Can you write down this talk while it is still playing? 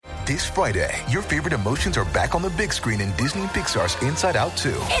This Friday, your favorite emotions are back on the big screen in Disney and Pixar's Inside Out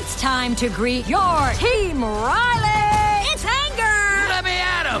 2. It's time to greet your Team Riley. It's anger. Let me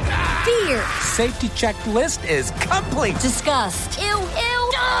at him. Fear. Safety checklist is complete. Disgust. Ew.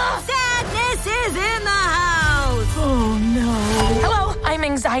 Sadness is in the house. Oh, no. Hello, I'm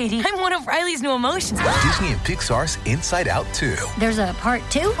anxiety. I'm one of Riley's new emotions. Disney and Pixar's Inside Out 2. There's a part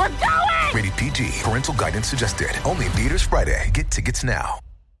 2? We're going! Rated PG. Parental guidance suggested. Only in theaters Friday. Get tickets now.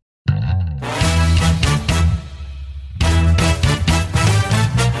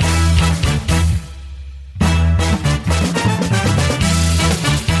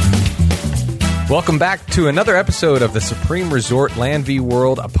 Welcome back to another episode of the Supreme Resort Land v.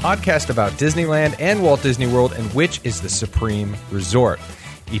 World, a podcast about Disneyland and Walt Disney World and which is the Supreme Resort.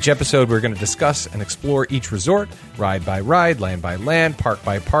 Each episode, we're going to discuss and explore each resort, ride by ride, land by land, park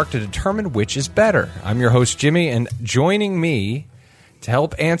by park, to determine which is better. I'm your host, Jimmy, and joining me to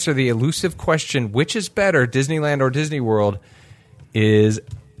help answer the elusive question, which is better, Disneyland or Disney World, is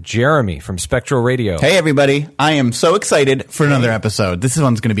Jeremy from Spectral Radio. Hey, everybody. I am so excited for another episode. This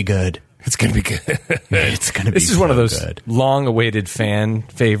one's going to be good. It's going to be good. It's going to be This is one of those good. long-awaited fan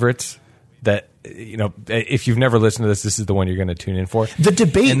favorites that, you know, if you've never listened to this is the one you're going to tune in for. The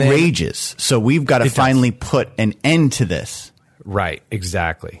debate rages, so we've got to finally put an end to this. Right,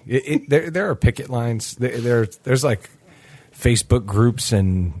 exactly. There are picket lines. There's like Facebook groups,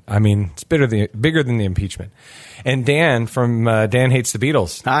 and I mean, it's bigger than the impeachment. And Dan from Dan Hates the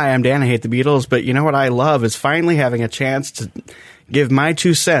Beatles. Hi, I'm Dan. I hate the Beatles, but you know what I love is finally having a chance to give my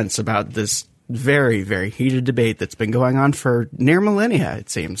 2 cents about this very, very heated debate that's been going on for near millennia, it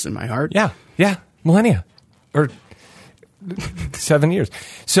seems, in my heart. Yeah, millennia. Or 7 years.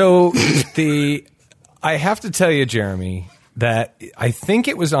 So I have to tell you, Jeremy, that I think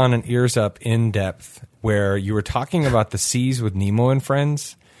it was on an Ears Up in-depth where you were talking about the seas with Nemo and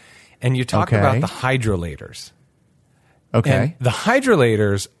friends, and you talked about the hydrolators. Okay. And the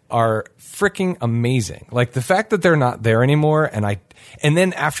hydrolators are freaking amazing. Like the fact that they're not there anymore, and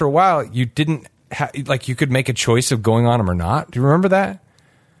then after a while, you didn't you could make a choice of going on them or not. Do you remember that?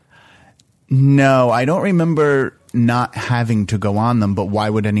 No, I don't remember not having to go on them, but why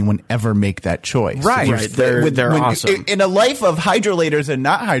would anyone ever make that choice? Right. They're awesome. In a life of hydrolators and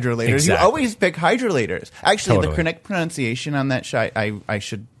not hydrolators, Exactly. you always pick hydrolators. Actually, Totally. the correct pronunciation on that I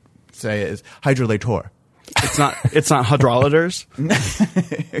should say is hydrolator. It's not hydrolators.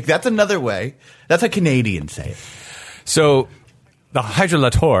 That's another way. That's a Canadian say it. So the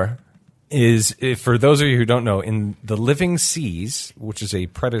hydrolator is, for those of you who don't know, in the Living Seas, which is a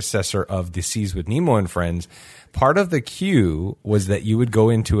predecessor of the Seas with Nemo and Friends, part of the queue was that you would go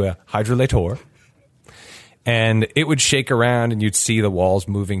into a hydrolator and it would shake around and you'd see the walls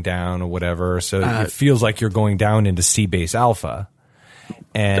moving down or whatever. So it feels like you're going down into Sea Base Alpha.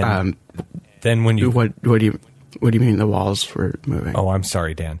 And then when you... What do you mean the walls were moving? Oh, I'm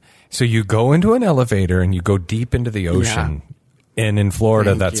sorry, Dan. So you go into an elevator and you go deep into the ocean. And in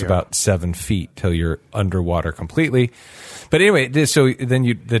Florida, that's about 7 feet till you're underwater completely. But anyway, so then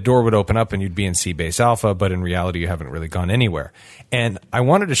the door would open up and you'd be in Sea Base Alpha, but in reality, you haven't really gone anywhere. And I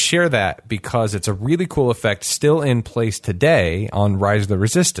wanted to share that because it's a really cool effect still in place today on Rise of the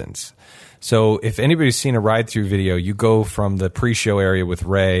Resistance. So if anybody's seen a ride-through video, you go from the pre-show area with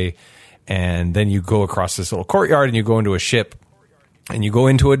Rey, and then you go across this little courtyard and you go into a ship, and you go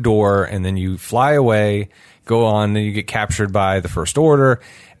into a door, and then you fly away, go on, then you get captured by the First Order,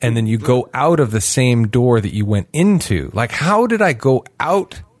 and then you go out of the same door that you went into. Like, how did I go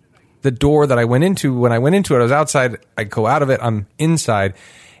out the door that I went into? When I went into it, I was outside. I go out of it, I'm inside.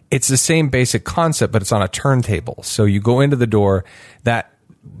 It's the same basic concept, but it's on a turntable. So you go into the door, that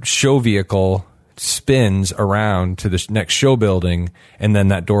show vehicle spins around to the next show building, and then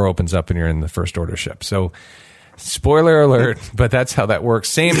that door opens up and you're in the First Order ship. So spoiler alert, but that's how that works.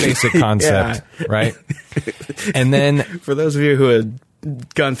 Same basic concept, right? And then For those of you who had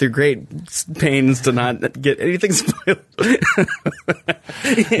gone through great pains to not get anything spoiled.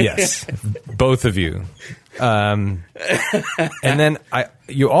 yes, both of you. And then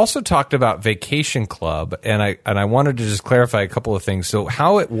you also talked about Vacation Club, and I wanted to just clarify a couple of things. So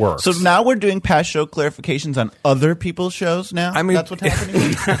how it works. So now we're doing past show clarifications on other people's shows now? I mean, that's what's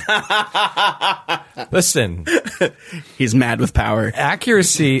happening? Listen. He's mad with power.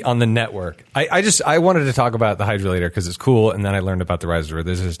 Accuracy on the network. I wanted to talk about the hydrolator because it's cool, and then I learned about the Rise of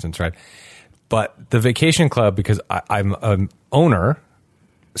the Resistance, right? But the Vacation Club, because I'm an owner,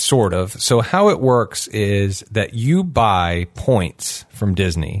 sort of. So how it works is that you buy points from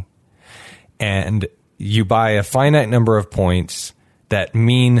Disney, and you buy a finite number of points that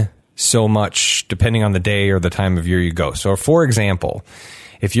mean so much depending on the day or the time of year you go. So, for example,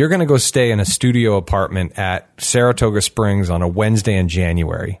 If you're going to go stay in a studio apartment at Saratoga Springs on a Wednesday in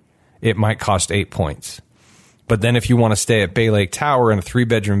January, it might cost 8 points. But then if you want to stay at Bay Lake Tower in a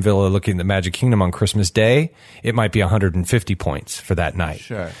 3-bedroom villa looking at the Magic Kingdom on Christmas Day, it might be 150 points for that night.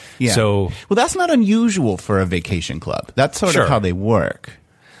 Sure. Yeah. So, well, that's not unusual for a vacation club. That's sort of how they work.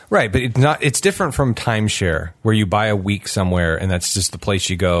 Right, but it's different from timeshare, where you buy a week somewhere and that's just the place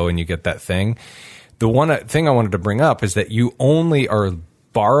you go and you get that thing. The one thing I wanted to bring up is that you only are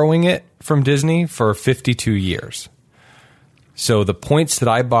borrowing it from Disney for 52 years. So the points that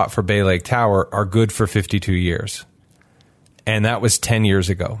I bought for Bay Lake Tower are good for 52 years. And that was 10 years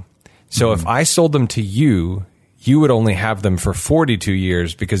ago. So if I sold them to you, you would only have them for 42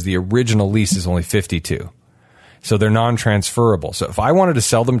 years because the original lease is only 52. So they're non-transferable. So if I wanted to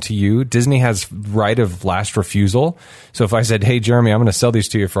sell them to you, Disney has right of last refusal. So if I said, hey, Jeremy, I'm going to sell these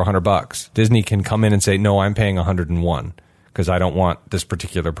to you for $100, Disney can come in and say, no, I'm paying 101 because I don't want this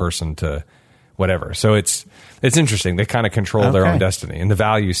particular person to whatever. So it's interesting. They kind of control their own destiny, and the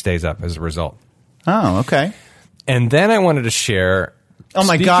value stays up as a result. Oh, okay. And then I wanted to share... Oh,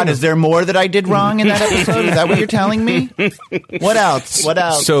 my God. Is there more that I did wrong in that episode? Is that what you're telling me? What else? What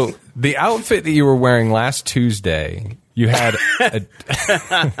else? So the outfit that you were wearing last Tuesday, you had...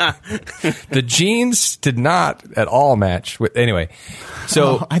 the jeans did not at all match with... Anyway,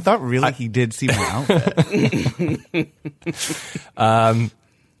 so... I thought really he did see my outfit.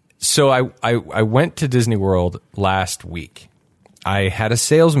 So I went to Disney World last week. I had a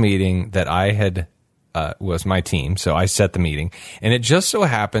sales meeting that I had... was my team, so I set the meeting. And it just so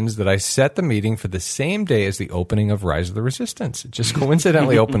happens that I set the meeting for the same day as the opening of Rise of the Resistance. It just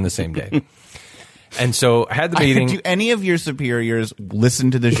coincidentally opened the same day. And so I had the meeting. Do any of your superiors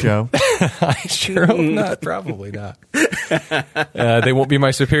listen to the show? I sure hope not. Probably not. They won't be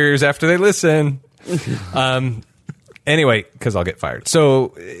my superiors after they listen. Anyway, because I'll get fired.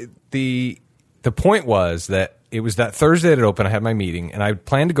 So the point was that it was that Thursday that it opened. I had my meeting, and I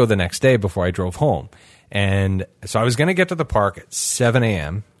planned to go the next day before I drove home. And so I was going to get to the park at 7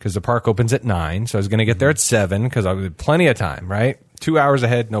 a.m. because the park opens at 9. So I was going to get there at 7 because I had plenty of time, right? 2 hours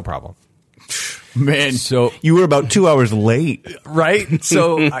ahead, no problem. Man, so you were about 2 hours late. Right?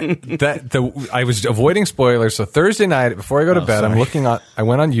 So I was avoiding spoilers. So Thursday night, before I go to bed, I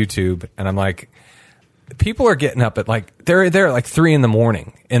went on YouTube, and I'm like, people are getting up at they're there at 3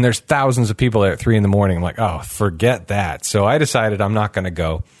 a.m, and there's thousands of people there at 3 a.m. I'm like, oh, forget that. So I decided I'm not going to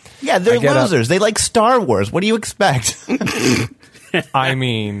go. Yeah, they're losers. They like Star Wars. What do you expect? I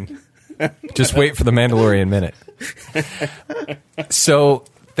mean, just wait for the Mandalorian minute. So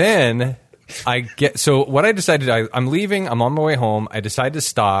then so what I decided, I'm leaving. I'm on my way home. I decided to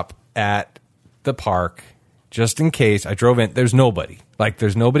stop at the park just in case. I drove in. There's nobody.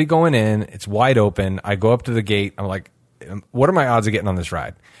 There's nobody going in. It's wide open. I go up to the gate. I'm like, what are my odds of getting on this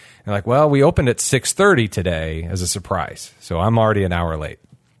ride? And they're like, well, we opened at 6:30 today as a surprise. So I'm already an hour late.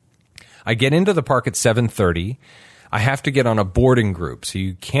 I get into the park at 7:30. I have to get on a boarding group. So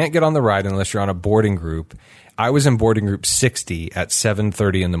you can't get on the ride unless you're on a boarding group. I was in boarding group 60 at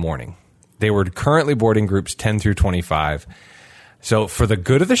 7:30 in the morning. They were currently boarding groups 10 through 25. So for the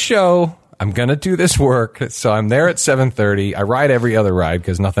good of the show, I'm going to do this work. So I'm there at 7:30. I ride every other ride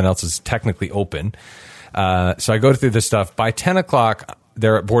because nothing else is technically open. So I go through this stuff. By 10 o'clock,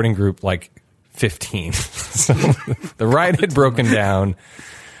 they're at boarding group 15. So the ride had broken down.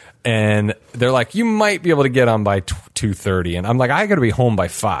 And they're like, you might be able to get on by 2:30. And I'm like, I got to be home by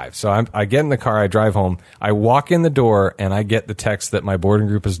 5. So I get in the car, I drive home. I walk in the door, and I get the text that my boarding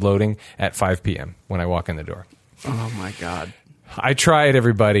group is loading at 5 p.m. when I walk in the door. Oh, my God. I tried,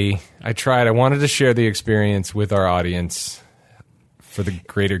 everybody. I tried. I wanted to share the experience with our audience for the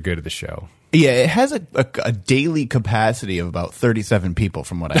greater good of the show. Yeah, it has a daily capacity of about 37 people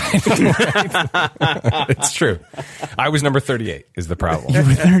from what I know. It's true. I was number 38 is the problem. You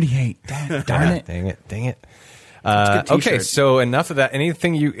were 38. Darn it. Dang it. Okay, so enough of that.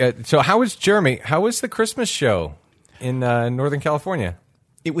 Anything you... so how was, Jeremy, how was the Christmas show in Northern California?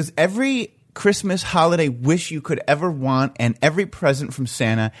 It was every Christmas holiday wish you could ever want, and every present from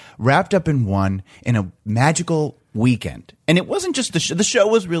Santa wrapped up in one in a magical weekend. And it wasn't just the show. The show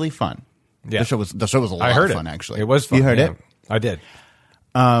was really fun. Yeah. The show was a lot of fun, actually. It was fun. You heard it? I did.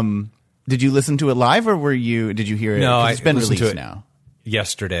 Did you listen to it live, or did you hear it? No, it's been listened released to it now.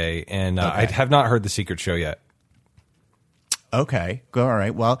 Yesterday, and I have not heard the secret show yet. Okay. All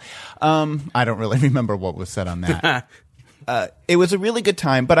right. Well, I don't really remember what was said on that. It was a really good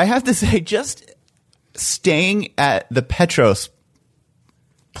time, but I have to say, just staying at the Petros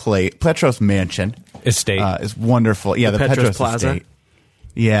Mansion Estate is wonderful. Yeah, the Petros Plaza. Estate.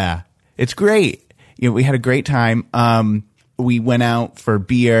 Yeah, it's great. We had a great time. we went out for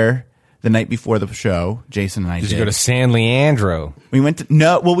beer the night before the show. Jason and I did. Did you go to San Leandro? We did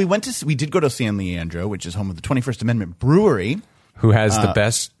go to San Leandro, which is home of the 21st Amendment Brewery. Who has the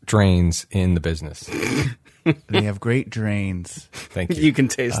best drains in the business? They have great drains. Thank you. You can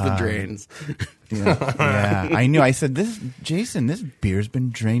taste the drains. Yeah, I knew. I said, Jason, this beer's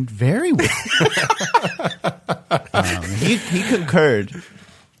been drained very well. He concurred.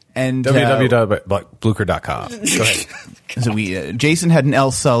 And www.blucher.com. Go ahead. So Jason had an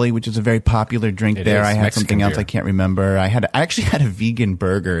El Sully, which is a very popular drink there. I had Mexican something else beer. I can't remember. I actually had a vegan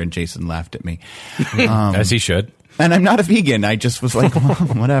burger, and Jason laughed at me. As he should. And I'm not a vegan. I just was like, well,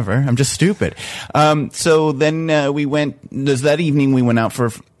 whatever. I'm just stupid. So then we went. That evening we went out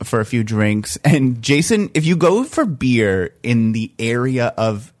for a few drinks. And Jason, if you go for beer in the area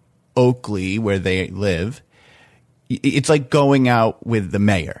of Oakley where they live, it's like going out with the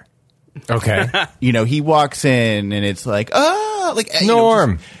mayor. Okay. He walks in and it's like,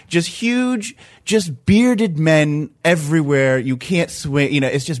 Norm. Just huge, just bearded men everywhere. You can't swing,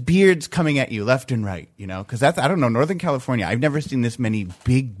 it's just beards coming at you left and right, because I don't know, Northern California, I've never seen this many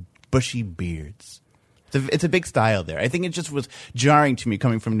big, bushy beards. It's a big style there. I think it just was jarring to me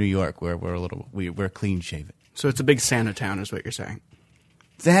coming from New York where we're clean shaven. So it's a big Santa town is what you're saying.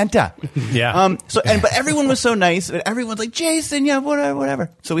 Santa. Yeah. But everyone was so nice. Everyone's like, Jason, yeah, whatever.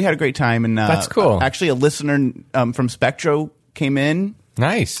 So we had a great time. And That's cool. Actually, a listener from Spectro came in.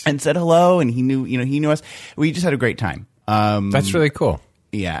 Nice. And said hello, and he knew us. We just had a great time. That's really cool.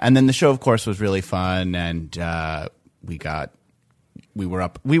 Yeah. And then the show, of course, was really fun. And we were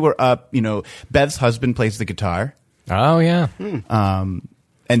up. Beth's husband plays the guitar. Oh, yeah.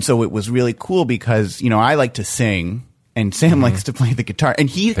 And so it was really cool because, I like to sing. And Sam likes to play the guitar,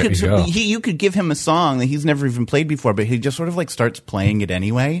 and you could give him a song that he's never even played before, but he just sort of like starts playing it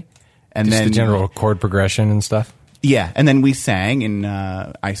anyway, and Just then the general chord progression and stuff. Yeah, and then we sang, and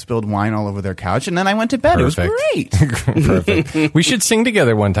I spilled wine all over their couch, and then I went to bed. Perfect. It was great. Perfect. We should sing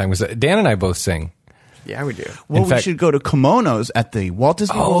together one time because Dan and I both sing. Yeah, we do. Well, In fact- we should go to Kimonos at the Walt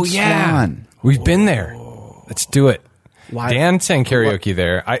Disney World Swan. We've been there. Let's do it. Live, Dan sang karaoke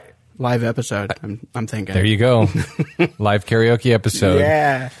there. live episode. I'm thinking. There you go. Live karaoke episode.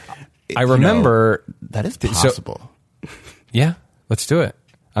 Yeah. I remember that is possible. Yeah, let's do it.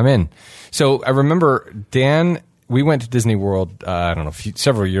 I'm in. So I remember Dan. We went to Disney World. I don't know,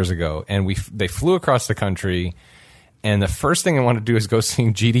 several years ago, and they flew across the country. And the first thing I want to do is go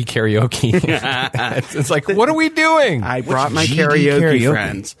sing GD karaoke. It's like, what are we doing? I brought my GD karaoke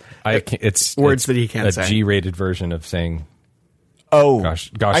friends. It's words that he can't a say. G-rated version of saying. Oh, gosh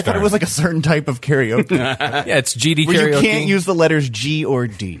I thought darn. it was like a certain type of karaoke. Yeah, it's GD where karaoke. you can't use the letters G or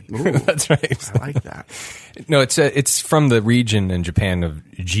D. Ooh, That's right. I like that. No, it's from the region in Japan of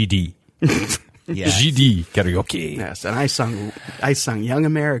GD. Yes. GD karaoke. Yes, and I sung Young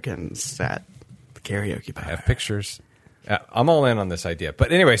Americans at the karaoke bar. I have pictures. I'm all in on this idea.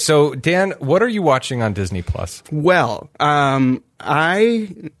 But anyway, so Dan, what are you watching on Disney Plus? Well, I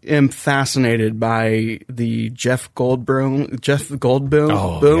am fascinated by the Jeff Goldblum,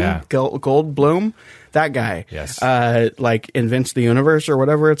 Goldblum, that guy. Yes. Like invents the universe or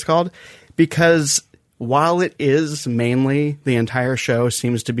whatever it's called, because while it is mainly the entire show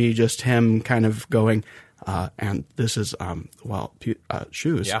seems to be just him kind of going, and this is,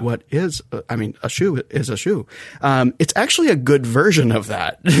 shoes. Yeah. What is, a shoe is a shoe. It's actually a good version of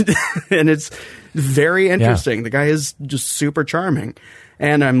that. And it's very interesting. Yeah. The guy is just super charming.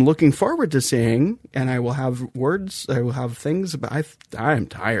 And I'm looking forward to seeing, and I will have things about, I'm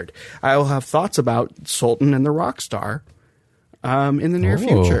tired. I will have thoughts about Sultan and the Rockstar, in the near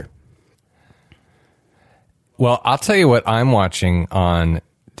future. Well, I'll tell you what I'm watching on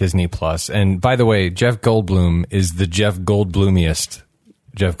Disney Plus. And by the way, Jeff Goldblum is the Jeff Goldblumiest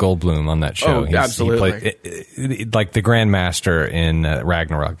Jeff Goldblum on that show. Oh, absolutely. He played, like the Grandmaster in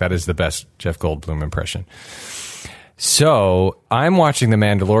Ragnarok. That is the best Jeff Goldblum impression. So I'm watching The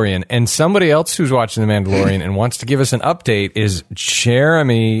Mandalorian, and somebody else who's watching The Mandalorian and wants to give us an update is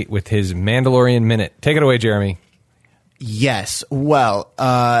Jeremy with his Mandalorian Minute. Take it away, Jeremy. Yes. Well,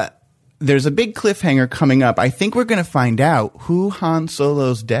 there's a big cliffhanger coming up. I think we're going to find out who Han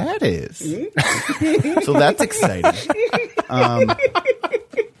Solo's dad is. So that's exciting.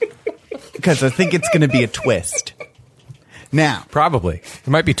 Because I think it's going to be a twist. Now, Probably.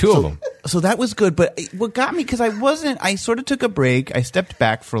 There might be two of them. so that was good, but what got me, because I sort of took a break. I stepped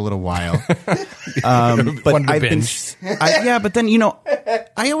back for a little while. But Wanted to I've been, binge. but then,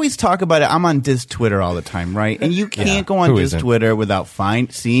 I always talk about it. I'm on Diz Twitter all the time, right? And you can't go on Who Diz isn't? Twitter without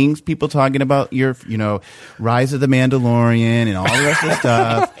seeing people talking about your, Rise of the Mandalorian and all the rest of the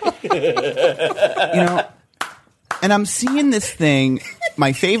stuff. And I'm seeing this thing,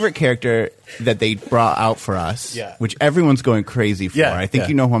 my favorite character that they brought out for us, which everyone's going crazy for. I think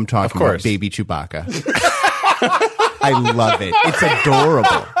you know who I'm talking about, Baby Chewbacca. I love it. It's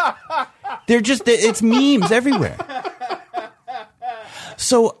adorable. It's memes everywhere.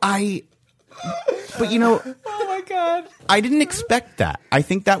 But Oh my God. I didn't expect that. I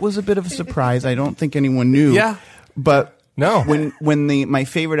think that was a bit of a surprise. I don't think anyone knew. Yeah. But no. When my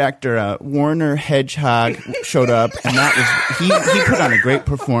favorite actor, Warner Hedgehog, showed up, and that was he put on a great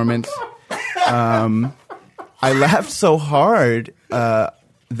performance. I laughed so hard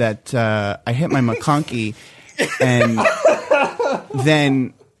that I hit my McConkey, and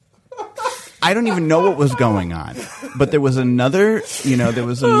then I don't even know what was going on. But there was another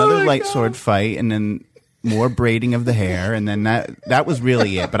light sword fight, and then more braiding of the hair, and then that was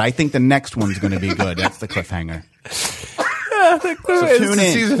really it. But I think the next one's going to be good. That's the cliffhanger. So tune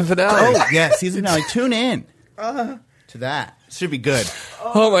in. Season finale. Oh yeah, season finale. Tune in to that. Should be good.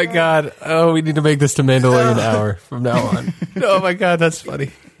 Oh my God. Oh, we need to make this to Mandalorian Hour from now on. Oh my God, that's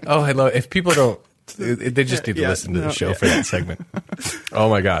funny. Oh, I love it. If people don't, they just need to listen to the show for that segment. Oh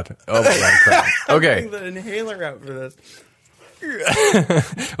my God. Oh my God. Crap. Okay. The inhaler out for this.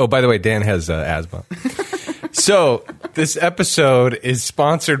 Oh, by the way, Dan has asthma. So this episode is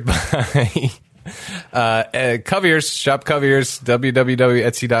sponsored by Covers. Shop Covers.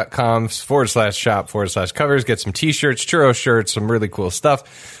 www.etsy.com/shop/covers. Get some t-shirts, churro shirts, some really cool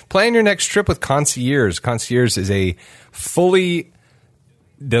stuff. Plan your next trip with Concierge. Concierge is they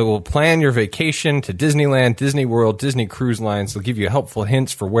will plan your vacation to Disneyland, Disney World, Disney Cruise Lines. They'll give you helpful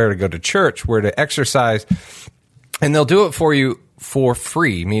hints for where to go to church, where to exercise. And they'll do it for you for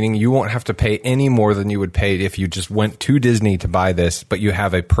free, meaning you won't have to pay any more than you would pay if you just went to Disney to buy this, but you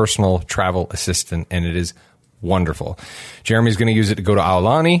have a personal travel assistant, and it is wonderful. Jeremy's going to use it to go to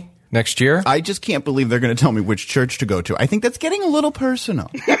Aulani next year. I just can't believe they're going to tell me which church to go to. I think that's getting a little personal.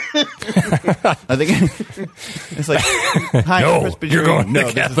 I think it's like, hi, No, Presbyterian. you're going to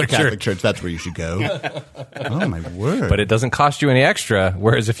no, Catholic this is the Catholic church. That's where you should go. Oh, my word. But it doesn't cost you any extra,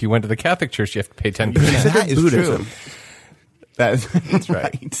 whereas if you went to the Catholic church, you have to pay 10%. That is Buddhism. true. That's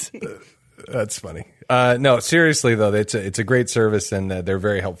right. That's funny. No, seriously, though, it's a great service, and they're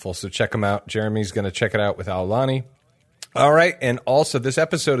very helpful. So check them out. Jeremy's going to check it out with Aulani. All right. And also, this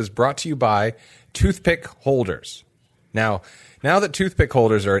episode is brought to you by toothpick holders. Now that toothpick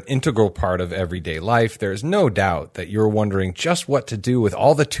holders are an integral part of everyday life, there's no doubt that you're wondering just what to do with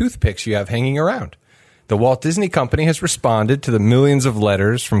all the toothpicks you have hanging around. The Walt Disney Company has responded to the millions of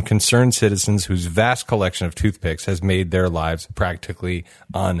letters from concerned citizens whose vast collection of toothpicks has made their lives practically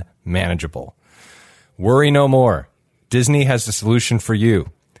unmanageable. Worry no more. Disney has the solution for you.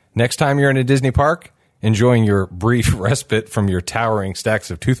 Next time you're in a Disney park, enjoying your brief respite from your towering stacks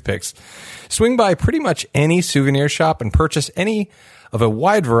of toothpicks, swing by pretty much any souvenir shop and purchase any of a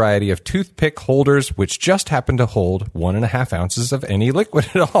wide variety of toothpick holders, which just happen to hold 1.5 ounces of any liquid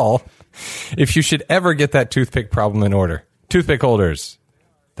at all. If you should ever get that toothpick problem in order, toothpick holders,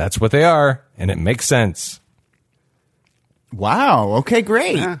 that's what they are, and it makes sense. Wow. Okay,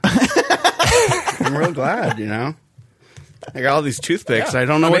 great. Yeah. I'm real glad, I got all these toothpicks. I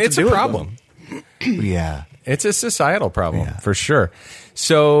don't know what to do It's a problem. Yeah. It's a societal problem, for sure.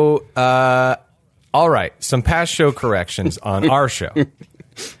 So, all right, some past show corrections on our show.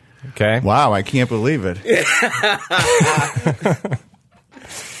 Okay? Wow, I can't believe it.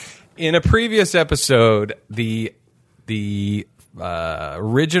 In a previous episode, the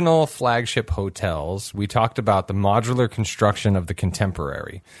original flagship hotels, we talked about the modular construction of the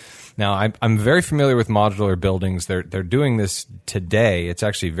Contemporary. Now, I'm very familiar with modular buildings. They're doing this today. It's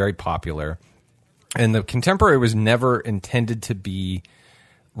actually very popular. And the Contemporary was never intended to be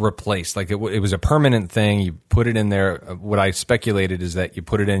replaced. Like it was a permanent thing. You put it in there. What I speculated is that you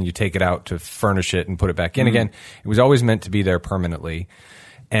put it in, you take it out to furnish it and put it back in again. It was always meant to be there permanently.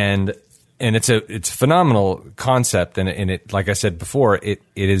 And it's a phenomenal concept. And it, like I said before, it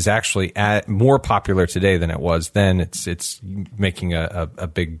is actually more popular today than it was then. It's making a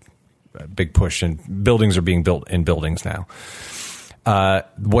big push, and buildings are being built in buildings now.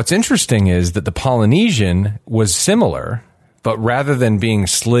 What's interesting is that the Polynesian was similar, but rather than being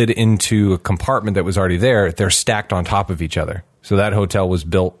slid into a compartment that was already there, they're stacked on top of each other. So that hotel was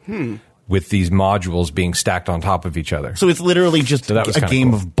built with these modules being stacked on top of each other. So it's literally just that was a game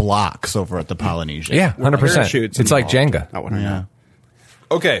cool. of blocks over at the Polynesian. Yeah, 100%. It's like Jenga. I want to know.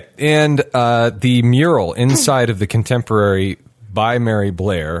 Okay, and the mural inside of the Contemporary by Mary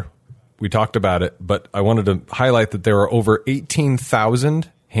Blair, we talked about it, but I wanted to highlight that there are over 18,000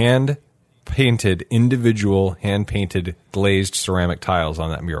 individual hand-painted glazed ceramic tiles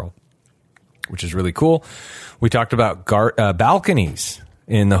on that mural, which is really cool. We talked about balconies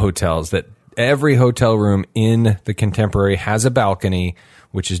in the hotels, that every hotel room in the Contemporary has a balcony,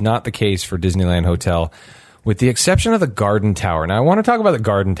 which is not the case for Disneyland Hotel, with the exception of the Garden Tower. Now, I want to talk about the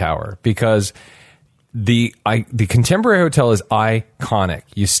Garden Tower because the Contemporary Hotel is iconic.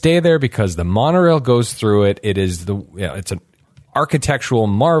 You stay there because the monorail goes through it. It is it's an architectural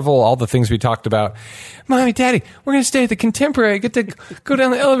marvel, all the things we talked about. Mommy, Daddy, we're going to stay at the Contemporary. I get to go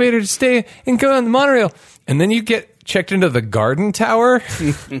down the elevator to stay and go on the monorail. And then you get checked into the Garden Tower,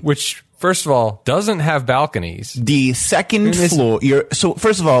 which, first of all, doesn't have balconies. The second floor. So,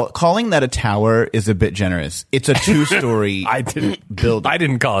 first of all, calling that a tower is a bit generous. It's a 2-story building. I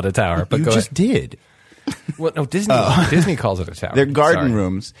didn't call it a tower, but you go just ahead. did. Well, no, Disney calls it a tower. They're garden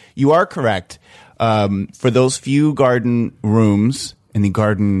rooms. You are correct. For those few garden rooms in the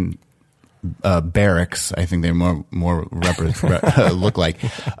garden barracks, I think they more look like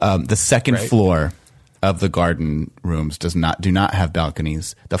the second floor of the garden rooms do not have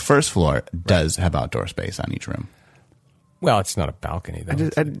balconies. The first floor does have outdoor space on each room. Well, it's not a balcony, though.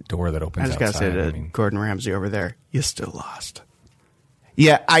 It's a door that opens outside. I just got to say to Gordon Ramsay over there, you still lost.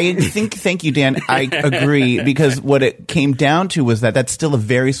 Yeah, I think, thank you, Dan. I agree, because what it came down to was that that's still a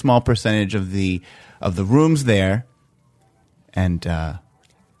very small percentage of the rooms there. And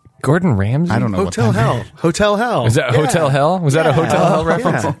Gordon Ramsay? I don't know. Hotel Hell. Hotel Hell. Is that Hotel Hell? Was that a Hotel Hell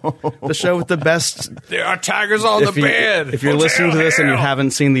reference? Yeah. The show with the best. There are tigers on the bed. If you're listening to this and you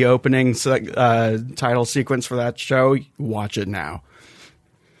haven't seen the opening title sequence for that show, watch it now.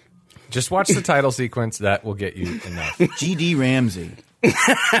 Just watch the title sequence. That will get you enough. G.D. Ramsay.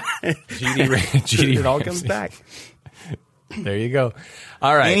 GD It all comes back. There you go.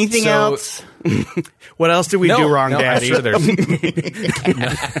 All right. Anything else? What else did we do wrong, Daddy? Sure there's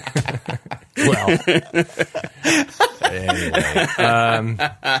well, anyway.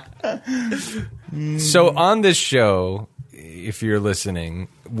 So on this show, if you're listening,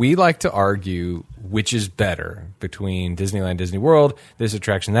 we like to argue which is better between Disneyland, Disney World, this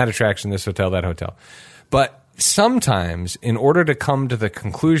attraction, this hotel, that hotel. But sometimes, in order to come to the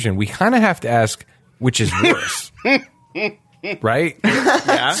conclusion, we kind of have to ask which is worse. Right?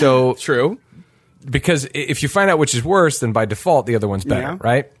 Yeah. So true. Because if you find out which is worse, then by default, the other one's better,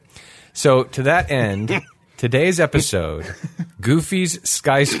 right? So to that end, today's episode, Goofy's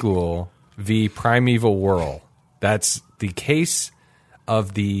Sky School v. Primeval Whirl. That's the case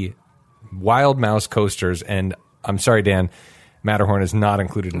of the Wild Mouse coasters. And I'm sorry, Dan, Matterhorn is not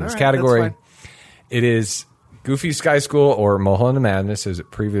included in this category. It is Goofy's Sky School, or Mulholland Madness, as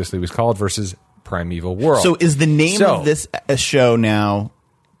it previously was called, versus Primeval Whirl. So is the name of this show now,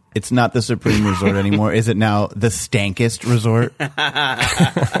 it's not the Supreme Resort anymore? Is it now the Stankest Resort?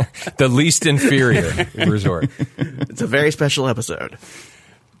 The least inferior resort. It's a very special episode.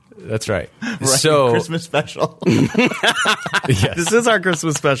 That's right. So Christmas special. Yes. This is our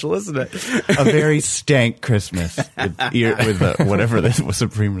Christmas special, isn't it? A very stank Christmas with whatever this was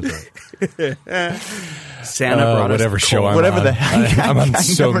Supreme Resort. Santa brought whatever us show I'm whatever on. the heck. I'm on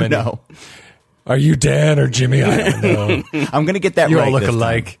so many. Know. Are you Dan or Jimmy? I don't know. I'm going to get that You right. all look this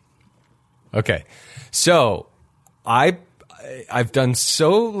alike. time. Okay. So I've done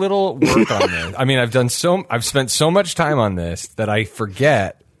so little work on this. I mean, I've spent so much time on this that I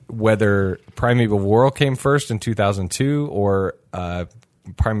forget whether Primeval Whirl came first in 2002 or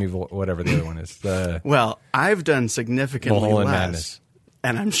Primeval, whatever the other one is. Well, I've done significantly Mulholland less. Madness.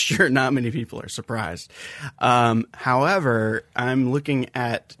 And I'm sure not many people are surprised. However, I'm looking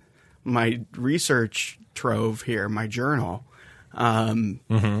at my research trove here, my journal, and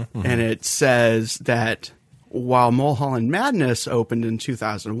it says that while Mulholland Madness opened in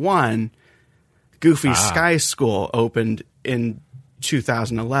 2001, Goofy's Sky School opened in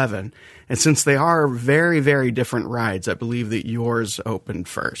 2011. And since they are very, very different rides, I believe that yours opened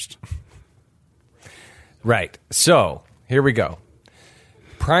first. Right. So here we go.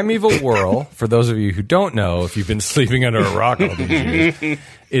 Primeval Whirl, for those of you who don't know, if you've been sleeping under a rock all these years,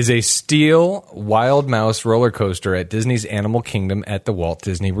 is a steel Wild Mouse roller coaster at Disney's Animal Kingdom at the Walt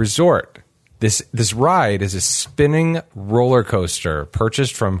Disney Resort. This ride is a spinning roller coaster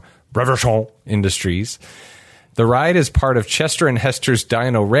purchased from Reverchon Industries. The ride is part of Chester and Hester's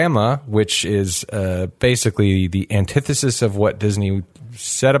Dino-Rama, which is basically the antithesis of what Disney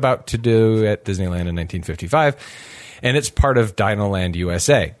set about to do at Disneyland in 1955. And it's part of Dinoland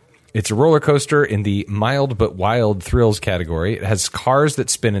USA. It's a roller coaster in the mild but wild thrills category. It has cars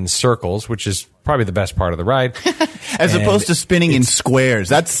that spin in circles, which is probably the best part of the ride. As opposed to spinning in squares.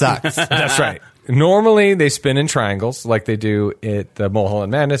 That sucks. That's right. Normally, they spin in triangles like they do at the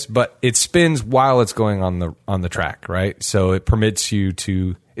Mulholland Madness, but it spins while it's going on the track, right? So it permits you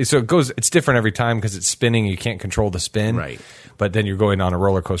to So it goes. It's different every time because it's spinning. You can't control the spin. Right. But then you're going on a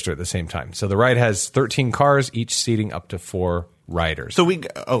roller coaster at the same time. So the ride has 13 cars, each seating up to 4 riders. So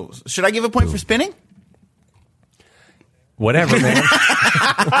should I give a point for spinning? Whatever, man.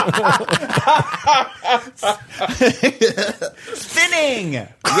 Spinning.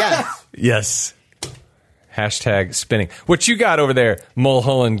 Yes. Yes. Hashtag spinning. What you got over there,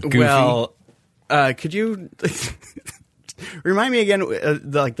 Mulholland Goofy? Well, could you remind me again,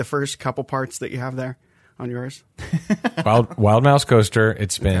 the first couple parts that you have there on yours? Wild Mouse Coaster.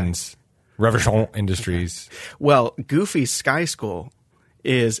 It spins. Reverchon Industries. Well, Goofy's Sky School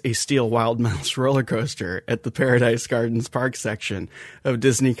is a steel Wild Mouse roller coaster at the Paradise Gardens Park section of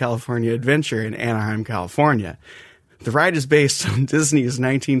Disney California Adventure in Anaheim, California. The ride is based on Disney's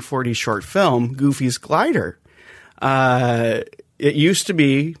 1940 short film, Goofy's Glider. It used to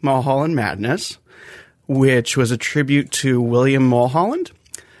be Mulholland Madness, which was a tribute to William Mulholland.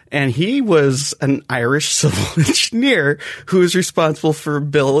 And he was an Irish civil engineer who was responsible for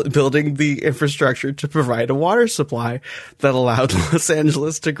building the infrastructure to provide a water supply that allowed Los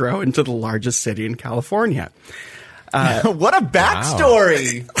Angeles to grow into the largest city in California. What a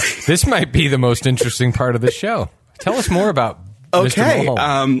backstory! Wow. This might be the most interesting part of the show. Tell us more about Okay, Mr.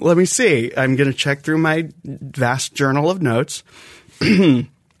 Mulholland. let me see. I'm going to check through my vast journal of notes.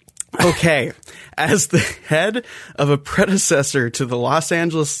 Okay, as the head of a predecessor to the Los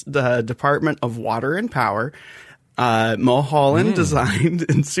Angeles Department of Water and Power, Mulholland designed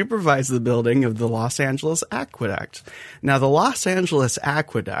and supervised the building of the Los Angeles Aqueduct. Now, the Los Angeles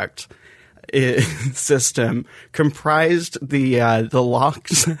Aqueduct system comprised the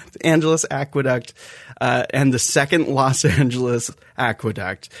Los Angeles Aqueduct and the second Los Angeles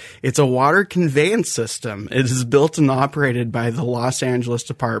Aqueduct. It's a water conveyance system. It is built and operated by the Los Angeles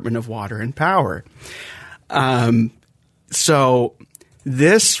Department of Water and Power. So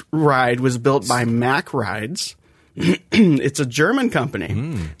this ride was built by Mack Rides. It's a German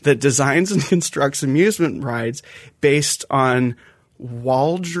company that designs and constructs amusement rides based on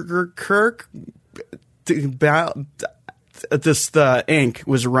Waldkirk. The ink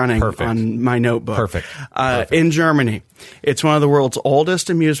was running on my notebook. Perfect. In Germany. It's one of the world's oldest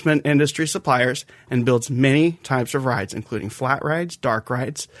amusement industry suppliers and builds many types of rides, including flat rides, dark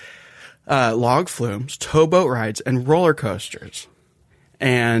rides, log flumes, towboat rides, and roller coasters.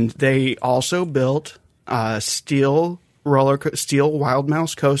 And they also built Steel Wild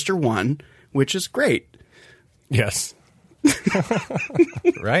Mouse Coaster 1, which is great. Yes.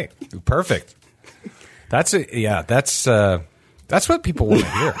 Right. Perfect. That's what people want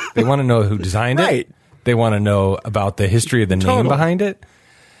to hear. They want to know who designed it. They want to know about the history of the name behind it.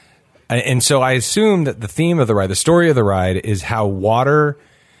 And so I assume that the theme of the ride, the story of the ride, is how water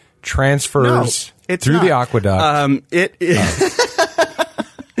transfers through the aqueduct. It is.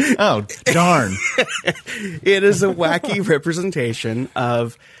 Oh, darn. It is a wacky representation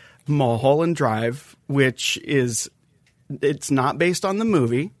of Mulholland Drive, which is, it's not based on the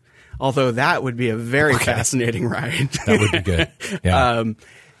movie, although that would be a very fascinating ride. That would be good. Yeah.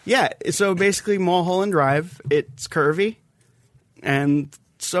 So basically Mulholland Drive, it's curvy, and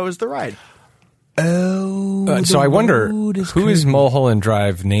so is the ride. Oh, so I wonder, who is Mulholland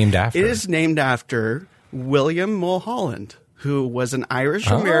Drive named after? It is named after William Mulholland, who was an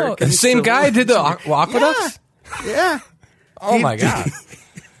Irish-American. The same guy did the aqueducts? Yeah. Oh, my God.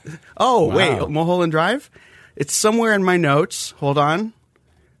 Wait, Mulholland Drive? It's somewhere in my notes. Hold on.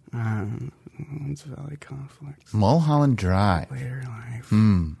 Valley conflicts. Mulholland Drive. Later life.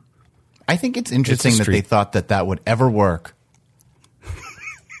 I think it's interesting that they thought that would ever work.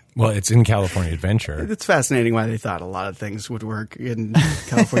 Well, it's in California Adventure. It's fascinating why they thought a lot of things would work in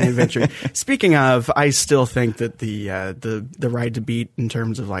California Adventure. Speaking of, I still think that the ride to beat in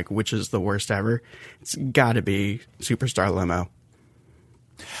terms of like which is the worst ever, it's got to be Superstar Limo.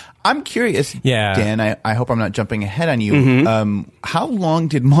 I'm curious, yeah. Dan, I hope I'm not jumping ahead on you. How long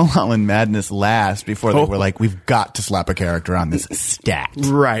did Mulholland Madness last before they were like, we've got to slap a character on this stat?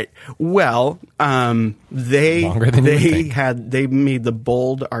 Right. Well, they made the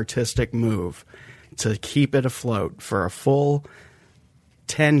bold artistic move to keep it afloat for a full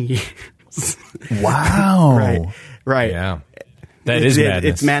 10 years. Wow. Right. Yeah. That is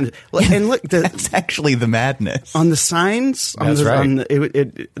madness. It's madness. And look, that's actually the madness. On the signs,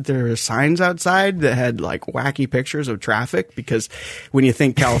 there were signs outside that had like wacky pictures of traffic, because when you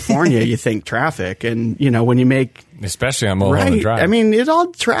think California, you think traffic, and you know when you make, especially on Mulholland Drive. I mean, it all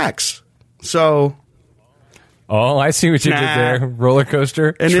tracks. So, I see what you did there. Roller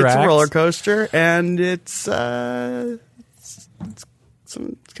coaster, and tracks. It's a roller coaster, and it's kind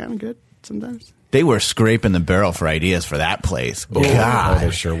of good sometimes. They were scraping the barrel for ideas for that place. Oh, God.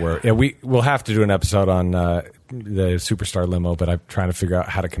 they sure were. Yeah, we'll have to do an episode on the Superstar limo, but I'm trying to figure out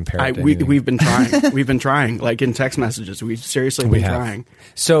how to compare it to anything. We've been trying. We've been trying, like in text messages. We've seriously been trying.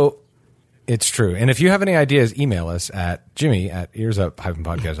 So it's true. And if you have any ideas, email us at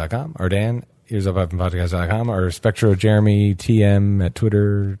jimmy@earsup-podcast.com or Dan, earsup-podcast.com, or Spectro Jeremy TM at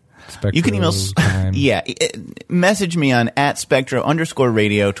Twitter. Spectro You can email. time. Yeah. Message me on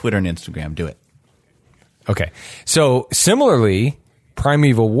 @Spectro_radio, Twitter and Instagram. Do it. Okay. So similarly,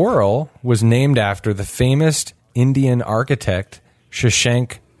 Primeval Whirl was named after the famous Indian architect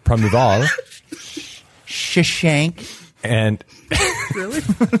Shashank Primeval. Shashank. And Really?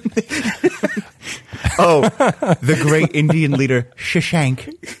 Oh, the great Indian leader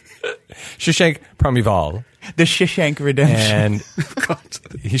Shashank. Shashank Primeval. The Shashank Redemption. And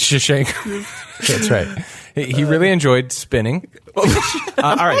he's Shashank. That's right. He really enjoyed spinning. All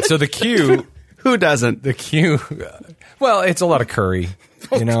right. So the cue. Who doesn't? The cue. Well, it's a lot of curry,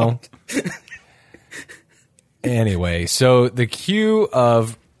 you know. Anyway, so the cue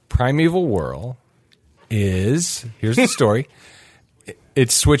of Primeval Whirl is, here's the story.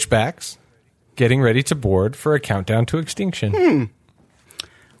 It's switchbacks getting ready to board for a countdown to extinction.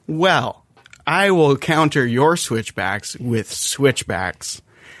 Well, I will counter your switchbacks with switchbacks.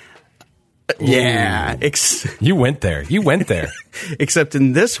 Yeah. You went there. Except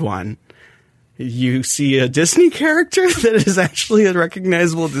in this one, you see a Disney character that is actually a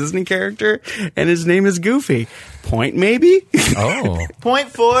recognizable Disney character, and his name is Goofy. Point, maybe? Oh. Point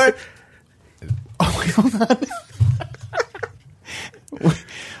 4. Oh, wait, hold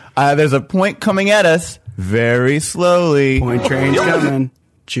on. There's a point coming at us very slowly. Point train's coming.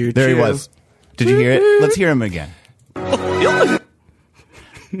 Choo-choo. There he was. Did you hear it? Let's hear him again.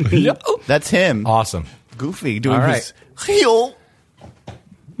 That's him. Awesome. Goofy doing All his heel.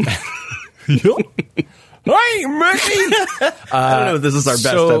 Hey, Mickey! I don't know if this is our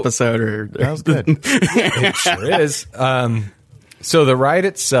best episode or... That was good. It sure is. So the ride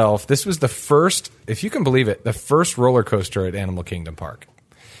itself, this was the first, if you can believe it, the first roller coaster at Animal Kingdom Park.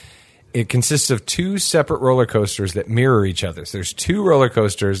 It consists of 2 separate roller coasters that mirror each other. So there's 2 roller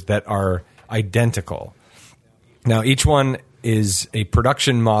coasters that are identical. Now, each one is a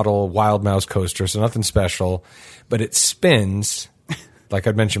production model Wild Mouse coaster, so nothing special, but it spins, like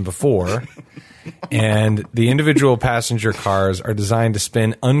I'd mentioned before, and the individual passenger cars are designed to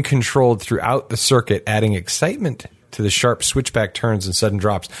spin uncontrolled throughout the circuit, adding excitement to the sharp switchback turns and sudden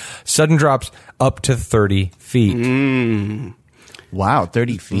drops. Sudden drops up to 30 feet. Wow,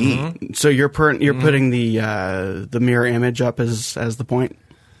 30 feet. Mm-hmm. So you're putting the mirror image up as the point,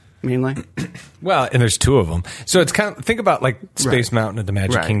 mainly? Well, and there's 2 of them. So it's kind of, think about like Space Mountain at the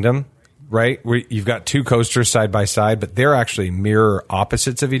Magic Kingdom, right? Where you've got 2 coasters side by side, but they're actually mirror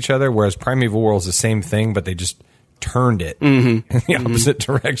opposites of each other, whereas Primeval Whirl is the same thing, but they just turned it in the opposite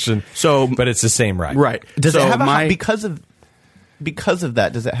direction. So, but it's the same ride. Right. Does it have because of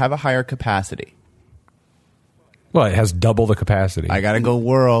that, does it have a higher capacity? Well, it has double the capacity. I gotta go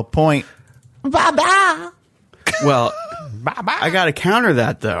Whirl. Point. Bye-bye. Well, I got to counter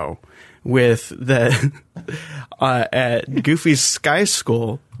that, though, with the at Goofy's Sky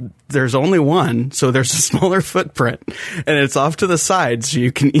School, there's only one, so there's a smaller footprint, and it's off to the side, so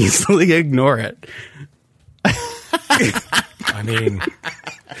you can easily ignore it. I mean...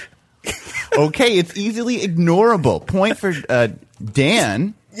 Okay, it's easily ignorable. Point for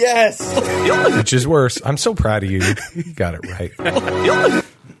Dan. Yes! Which is worse. I'm so proud of you. You got it right.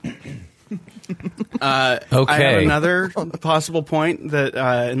 Okay. I have another possible point that,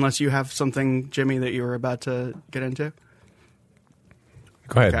 unless you have something, Jimmy, that you were about to get into.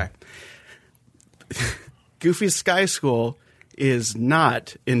 Go ahead. Okay. Goofy's Sky School is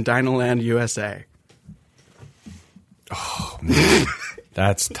not in Dinoland, USA. Oh, man.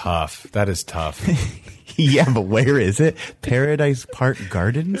 That's tough. That is tough. Yeah, but where is it? Paradise Park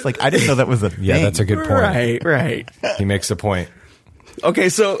Gardens? Like, I didn't know that was a thing. Yeah, that's a good point. Right. He makes a point. Okay,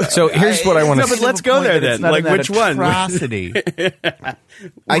 so here's what I want to No, but let's go there then. Like, which one? Atrocity.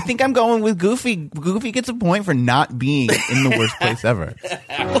 I think I'm going with Goofy. Goofy gets a point for not being in the worst place ever.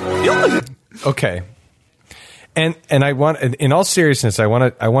 Okay. And I want, in all seriousness, I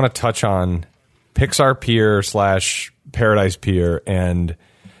want to touch on Pixar Pier / Paradise Pier and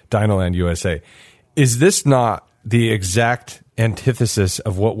Dinoland USA. Is this not the exact antithesis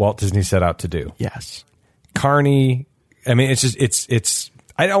of what Walt Disney set out to do? Yes. Carney. I mean, it's.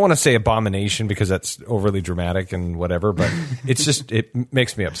 I don't want to say abomination because that's overly dramatic and whatever, but it's just, it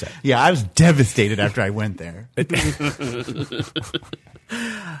makes me upset. Yeah, I was devastated after I went there.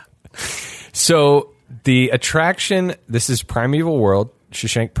 So the attraction, this is Primeval Whirl.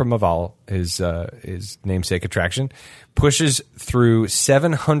 Shashank Primeval, his namesake attraction, pushes through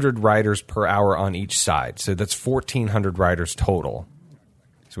 700 riders per hour on each side. So that's 1,400 riders total.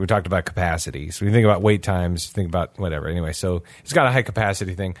 So we talked about capacity. So we think about wait times, think about whatever. Anyway, so it's got a high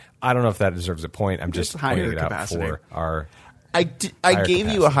capacity thing. I don't know if that deserves a point. I'm just pointing it out for our. I gave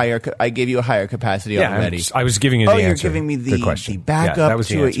you a higher capacity already. I was giving you the answer. You're giving me the backup that was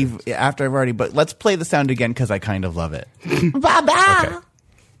to the it after I've already. But let's play the sound again because I kind of love it. Ba-ba! Okay.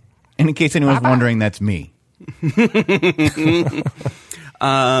 And in case anyone's wondering, that's me.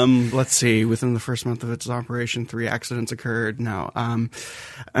 Let's see. Within the first month of its operation, 3 accidents occurred. No.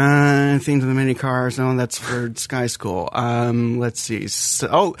 Themes of the mini cars. No, that's for Sky School. Let's see.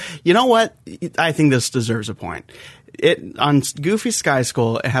 So, you know what? I think this deserves a point. It on Goofy Sky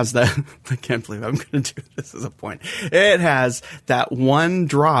School, it has that. I can't believe I'm going to do this as a point. It has that one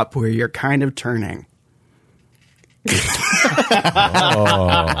drop where you're kind of turning.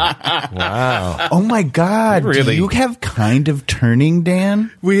 Wow. Oh my God. Really? Do you have kind of turning,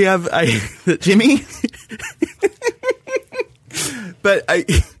 Dan? We have Jimmy? But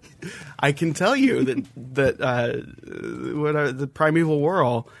I can tell you that the Primeval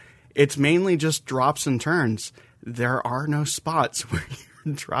Whirl, it's mainly just drops and turns. There are no spots where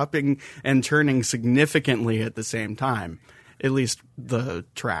you're dropping and turning significantly at the same time. At least the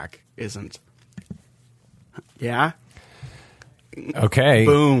track isn't. Yeah? Okay.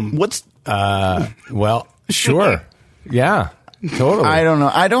 Boom. What's Well, sure. Yeah. Totally. I don't know.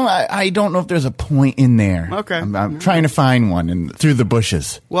 I don't know if there's a point in there. Okay. I'm trying to find one through the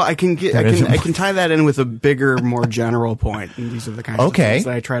bushes. Well, I can tie that in with a bigger, more general point. And these are the kinds of things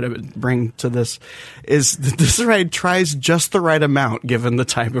that I try to bring to this. Is that this ride tries just the right amount given the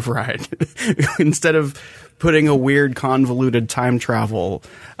type of ride, instead of putting a weird, convoluted time travel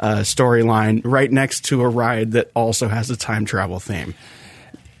storyline right next to a ride that also has a time travel theme.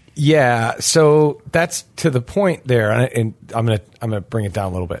 Yeah, so that's to the point there, and I'm gonna bring it down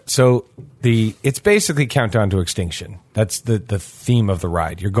a little bit. So it's basically Countdown to Extinction. That's the theme of the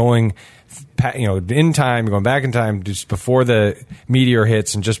ride. You're going, in time. You're going back in time just before the meteor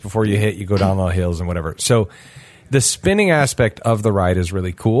hits, and just before you hit, you go down the hills and whatever. So the spinning aspect of the ride is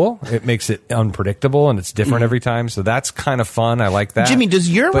really cool. It makes it unpredictable and it's different every time. So that's kind of fun. I like that. Jimmy, does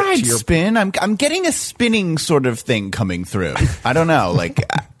your ride spin? I'm getting a spinning sort of thing coming through. I don't know. Like,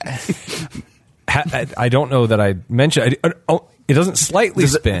 I don't know that I mentioned. It doesn't slightly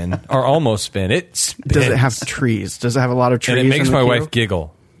spin or almost spin. It spins. Does it have trees? Does it have a lot of trees? And it makes in the my queue? wife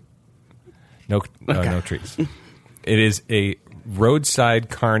giggle. No trees. It is a roadside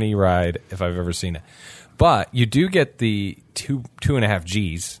carny ride if I've ever seen it. But you do get the 2.5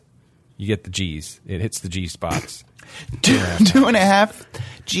 G's. You get the G's. It hits the G spots. 2.5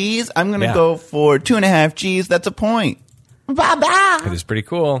 G's. I'm going to go for 2.5 G's. That's a point. Bye-bye. It is pretty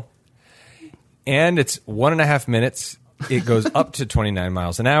cool. And it's 1.5 minutes. It goes up to 29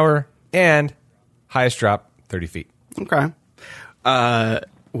 miles an hour. And highest drop, 30 feet. Okay.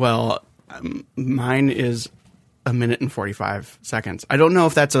 Well, mine is 1 minute and 45 seconds. I don't know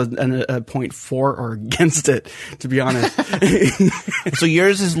if that's a point for or against it, to be honest. So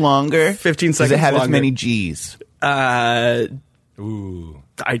yours is longer. 15 seconds. Does it have longer. as many G's? Ooh.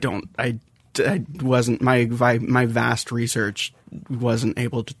 I don't. I wasn't my vast research wasn't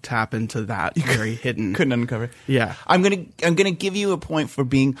able to tap into that very hidden. Couldn't uncover. Yeah. I'm gonna give you a point for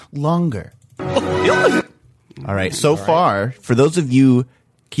being longer. All right. So far, for those of you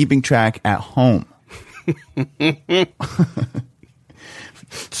keeping track at home.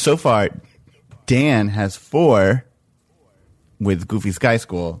 So far, Dan has 4 with Goofy Sky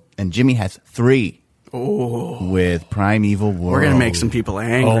School, and Jimmy has 3 with Primeval Whirl. We're gonna make some people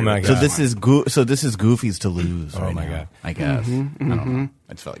angry. Oh my God. So this is Goofy's to lose. Oh right my now, God. I guess. I don't know.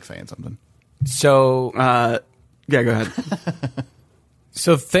 I just felt like saying something. So Yeah, go ahead.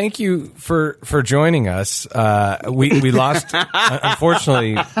 So thank you for joining us. We lost.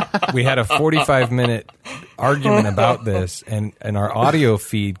 Unfortunately, we had a 45-minute argument about this, and our audio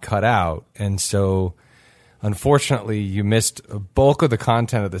feed cut out. And so, unfortunately, you missed a bulk of the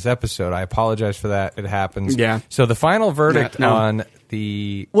content of this episode. I apologize for that. It happens. Yeah. So the final verdict Yeah, no. on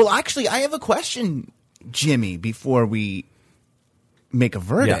the... Well, actually, I have a question, Jimmy, before we make a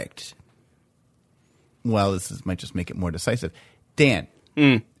verdict. Well, might just make it more decisive. Dan,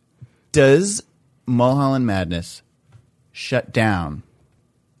 does Mulholland Madness shut down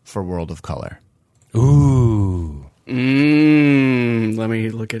for World of Color? Ooh. Let me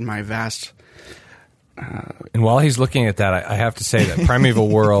look at my vast And while he's looking at that, I have to say that Primeval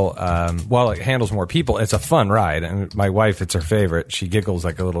Whirl, while it handles more people, it's a fun ride. And my wife, it's her favorite. She giggles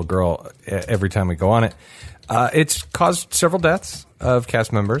like a little girl every time we go on it. It's caused several deaths of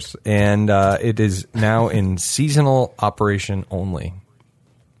cast members, and it is now in seasonal operation only.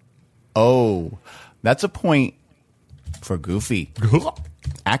 Oh, that's a point for Goofy.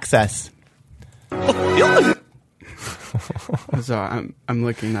 Access. So I'm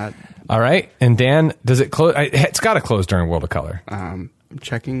looking at. All right, and Dan, does it close? It's got to close during World of Color. I'm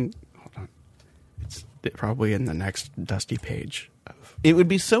checking. Hold on. It's probably in the next dusty page. It would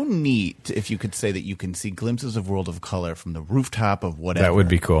be so neat if you could say that you can see glimpses of World of Color from the rooftop of whatever. That would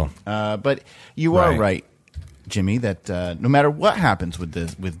be cool. But you are right, Jimmy, that no matter what happens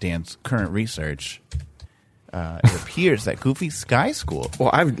with Dan's current research, it appears that Goofy's Sky School. Well,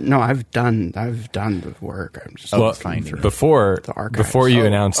 I've done the work. I'm just finding before you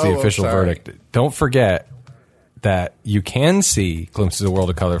announce the official sorry. verdict. Don't forget that you can see glimpses of World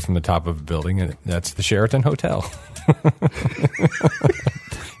of Color from the top of a building, and that's the Sheraton Hotel.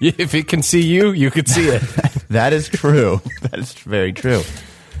 If it can see you, you could see it. That is true. That is very true.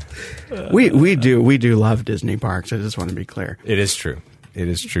 We do love Disney parks. I just want to be clear. It is true. It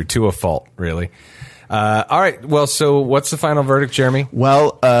is true to a fault, really. All right. Well, so what's the final verdict, Jeremy?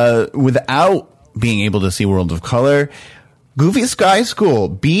 Well, without being able to see World of Color, Goofy Sky School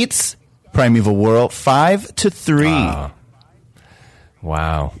beats Primeval Whirl 5-3.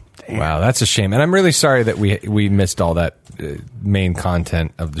 Wow. Damn. Wow, that's a shame. And I'm really sorry that we missed all that main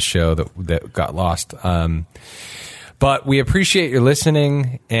content of the show that got lost. But we appreciate your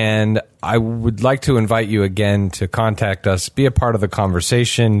listening, and I would like to invite you again to contact us, be a part of the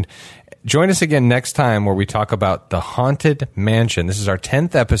conversation. Join us again next time where we talk about the Haunted Mansion. This is our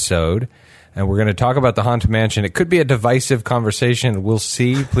 10th episode, and we're going to talk about the Haunted Mansion. It could be a divisive conversation. We'll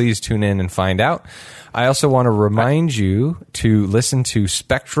see. Please tune in and find out. I also want to remind you to listen to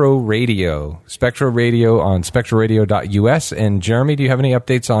Spectro Radio. Spectro Radio on spectroradio.us. And Jeremy, do you have any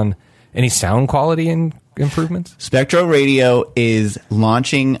updates on any sound quality improvements? Spectro Radio is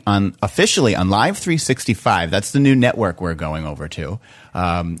launching officially on Live 365. That's the new network we're going over to.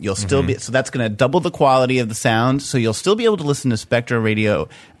 You'll still be, so that's going to double the quality of the sound. So you'll still be able to listen to Spectro Radio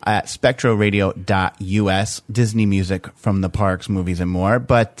at spectroradio.us, Disney music from the parks, movies, and more.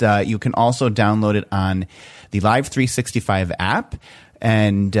 But you can also download it on the Live 365 app,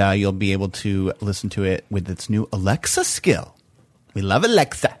 and you'll be able to listen to it with its new Alexa skill. We love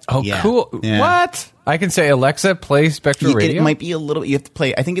Alexa. Oh, yeah. Cool. Yeah. What? I can say, Alexa, play Spectro Radio? It might be a little... You have to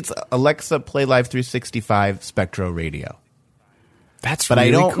play... I think it's Alexa, play Live 365 Spectro Radio. That's but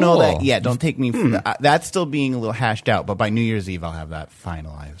really cool. I don't know that yet. Don't take me... That's still being a little hashed out, but by New Year's Eve, I'll have that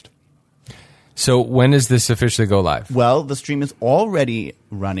finalized. So when does this officially go live? Well, the stream is already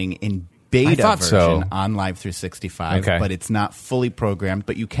running in beta version on Live 365, but it's not fully programmed.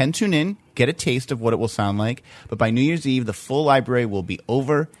 But you can tune in, get a taste of what it will sound like. But by New Year's Eve, the full library will be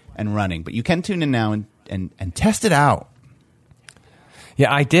over and running. But you can tune in now and test it out.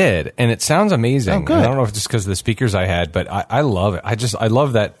 Yeah, I did, and it sounds amazing. Oh, good. I don't know if it's just because of the speakers I had, but I love it. I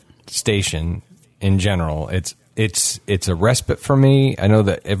love that station in general. It's a respite for me. I know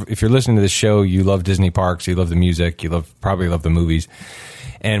that if you're listening to this show, you love Disney parks, you love the music, you probably love the movies.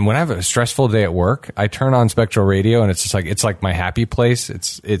 And when I have a stressful day at work, I turn on Spectral Radio, and it's like my happy place.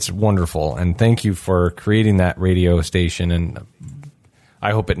 It's wonderful, and thank you for creating that radio station. And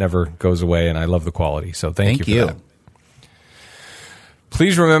I hope it never goes away. And I love the quality, so thank you for that.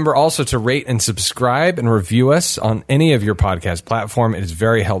 Please remember also to rate and subscribe and review us on any of your podcast platform. It is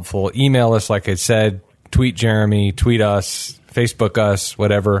very helpful. Email us, like I said. Tweet Jeremy. Tweet us. Facebook us.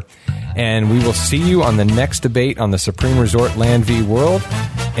 Whatever. And we will see you on the next debate on the Supreme Resort Land v. World.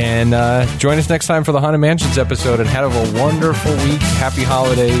 And join us next time for the Haunted Mansions episode. And have a wonderful week. Happy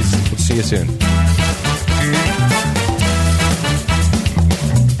holidays. We'll see you soon.